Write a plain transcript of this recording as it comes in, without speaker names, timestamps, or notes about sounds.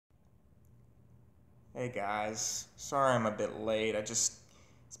Hey guys, sorry I'm a bit late. It's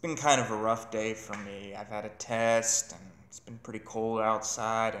been kind of a rough day for me. I've had a test and it's been pretty cold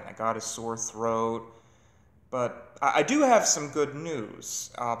outside and I got a sore throat. But I do have some good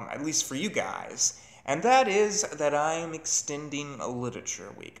news, at least for you guys. And that is that I am extending a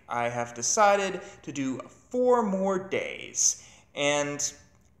literature week. I have decided to do 4 more days. And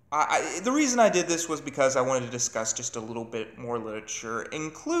the reason I did this was because I wanted to discuss just a little bit more literature,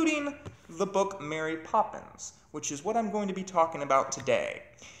 including the book Mary Poppins, which is what I'm going to be talking about today.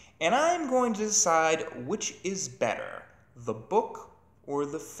 And I'm going to decide which is better, the book or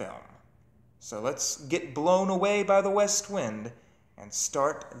the film. So let's get blown away by the west wind and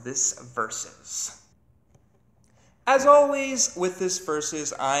start this verses. As always, with this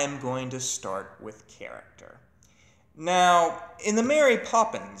verses, I am going to start with character. Now, in the Mary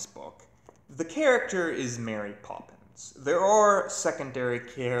Poppins book, the character is Mary Poppins. There are secondary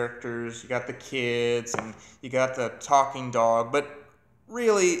characters, you got the kids, and you got the talking dog, but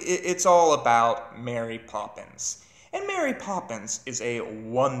really, it's all about Mary Poppins. And Mary Poppins is a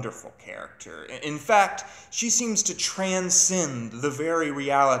wonderful character. In fact, she seems to transcend the very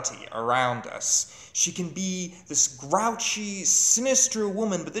reality around us. She can be this grouchy, sinister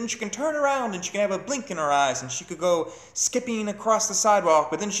woman, but then she can turn around and she can have a blink in her eyes and she could go skipping across the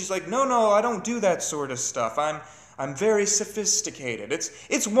sidewalk, but then she's like, no, I don't do that sort of stuff. I'm very sophisticated.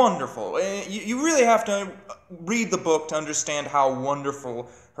 It's wonderful. You really have to read the book to understand how wonderful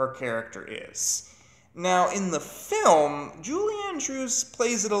her character is. Now, in the film, Julie Andrews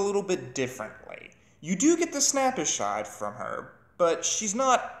plays it a little bit differently. You do get the snappish side from her, but she's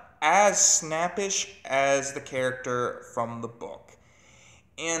not as snappish as the character from the book.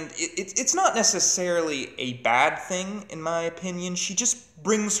 And it's not necessarily a bad thing, in my opinion. She just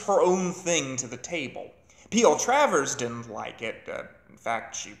brings her own thing to the table. P.L.Travers didn't like it. In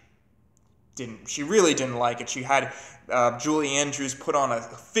fact, she really didn't like it. She had Julie Andrews put on a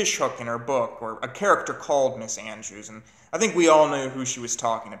fishhook in her book, or a character called Miss Andrews, and I think we all knew who she was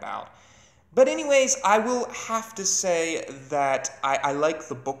talking about. But anyways, I will have to say that I like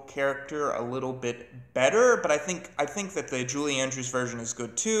the book character a little bit better, but I think that the Julie Andrews version is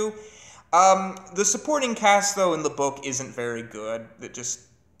good too. The supporting cast, though, in the book isn't very good.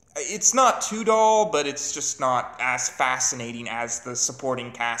 It's not too dull, but it's just not as fascinating as the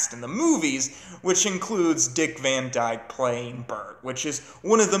supporting cast in the movies, which includes Dick Van Dyke playing Bert, which is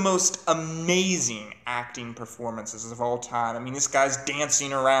one of the most amazing acting performances of all time. I mean, this guy's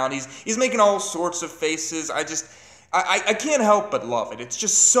dancing around, he's making all sorts of faces. I can't help but love it. It's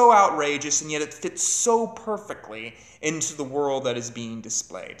just so outrageous, and yet it fits so perfectly into the world that is being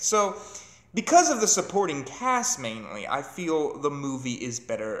displayed. So, because of the supporting cast mainly, I feel the movie is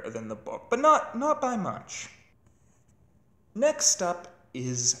better than the book, but not by much. Next up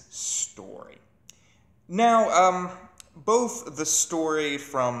is story. Now, both the story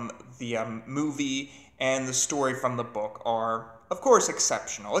from the movie and the story from the book are, of course,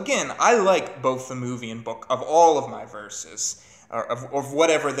 exceptional. Again, I like both the movie and book of all of my verses, of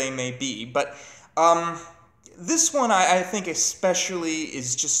whatever they may be, but this one, I think especially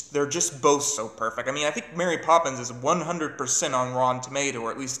they're just both so perfect. I mean, I think Mary Poppins is 100% on Rotten Tomato, or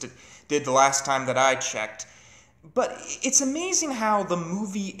at least it did the last time that I checked. But it's amazing how the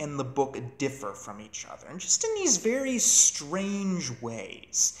movie and the book differ from each other, and just in these very strange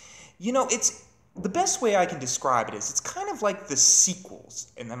ways. The best way I can describe it is it's kind of like the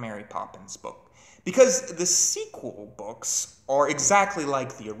sequels in the Mary Poppins book. Because the sequel books are exactly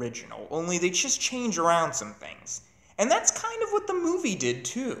like the original, only they just change around some things. And that's kind of what the movie did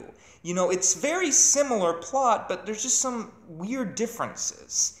too. It's very similar plot, but there's just some weird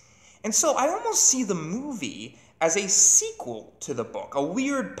differences. And so I almost see the movie as a sequel to the book, a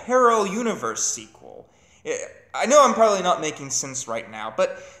weird parallel universe sequel. I know I'm probably not making sense right now,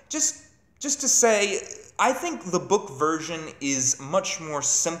 but just to say, I think the book version is much more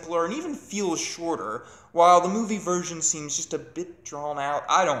simpler and even feels shorter, while the movie version seems just a bit drawn out.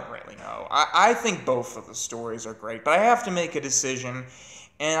 I don't really know. I think both of the stories are great, but I have to make a decision,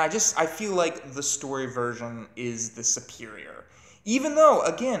 and I feel like the story version is the superior. Even though,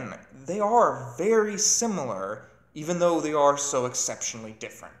 again, they are very similar, even though they are so exceptionally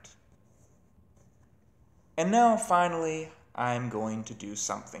different. And now, finally, I'm going to do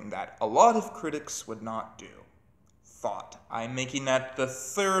something that a lot of critics would not do. Thought. I'm making that the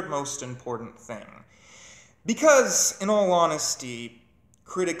third most important thing. Because, in all honesty,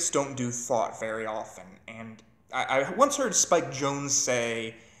 critics don't do thought very often, and I once heard Spike Jonze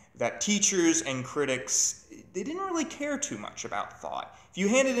say that teachers and critics, they didn't really care too much about thought. If you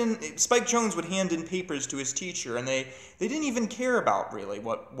handed in, Spike Jones would hand in papers to his teacher, and they didn't even care about really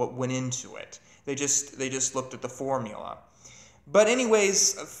what went into it. They just looked at the formula. But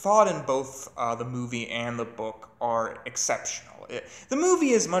anyways, thought in both the movie and the book are exceptional. The movie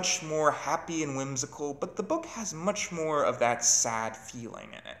is much more happy and whimsical, but the book has much more of that sad feeling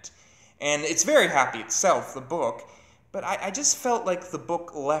in it. And it's very happy itself, the book, but I just felt like the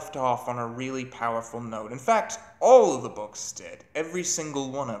book left off on a really powerful note. In fact, all of the books did, every single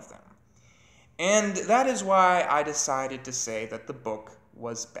one of them. And that is why I decided to say that the book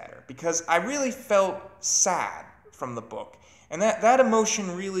was better, because I really felt sad from the book. And that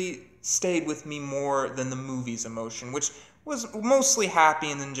emotion really stayed with me more than the movie's emotion, which was mostly happy,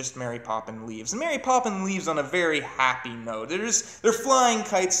 and then just Mary Poppins leaves. And Mary Poppins leaves on a very happy note. They're flying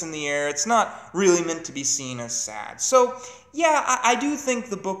kites in the air. It's not really meant to be seen as sad. So, yeah, I do think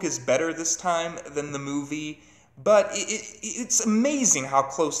the book is better this time than the movie, but it's amazing how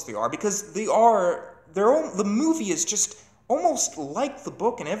close they are, because the movie is just almost like the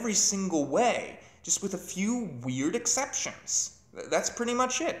book in every single way, just with a few weird exceptions. That's pretty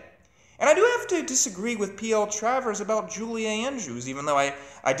much it. And I do have to disagree with P.L.Travers about Julia Andrews, even though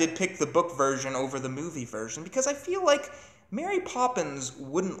I did pick the book version over the movie version, because I feel like Mary Poppins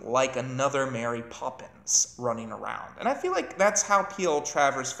wouldn't like another Mary Poppins running around. And I feel like that's how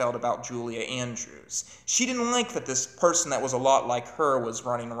P.L.Travers felt about Julia Andrews. She didn't like that this person that was a lot like her was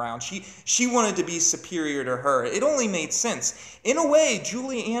running around. She wanted to be superior to her. It only made sense. In a way,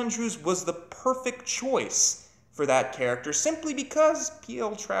 Julia Andrews was the perfect choice for that character, simply because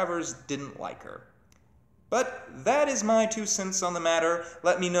P.L.Travers didn't like her. But that is my 2 cents on the matter.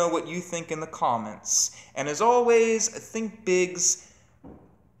 Let me know what you think in the comments. And as always, think bigs,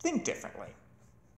 think differently.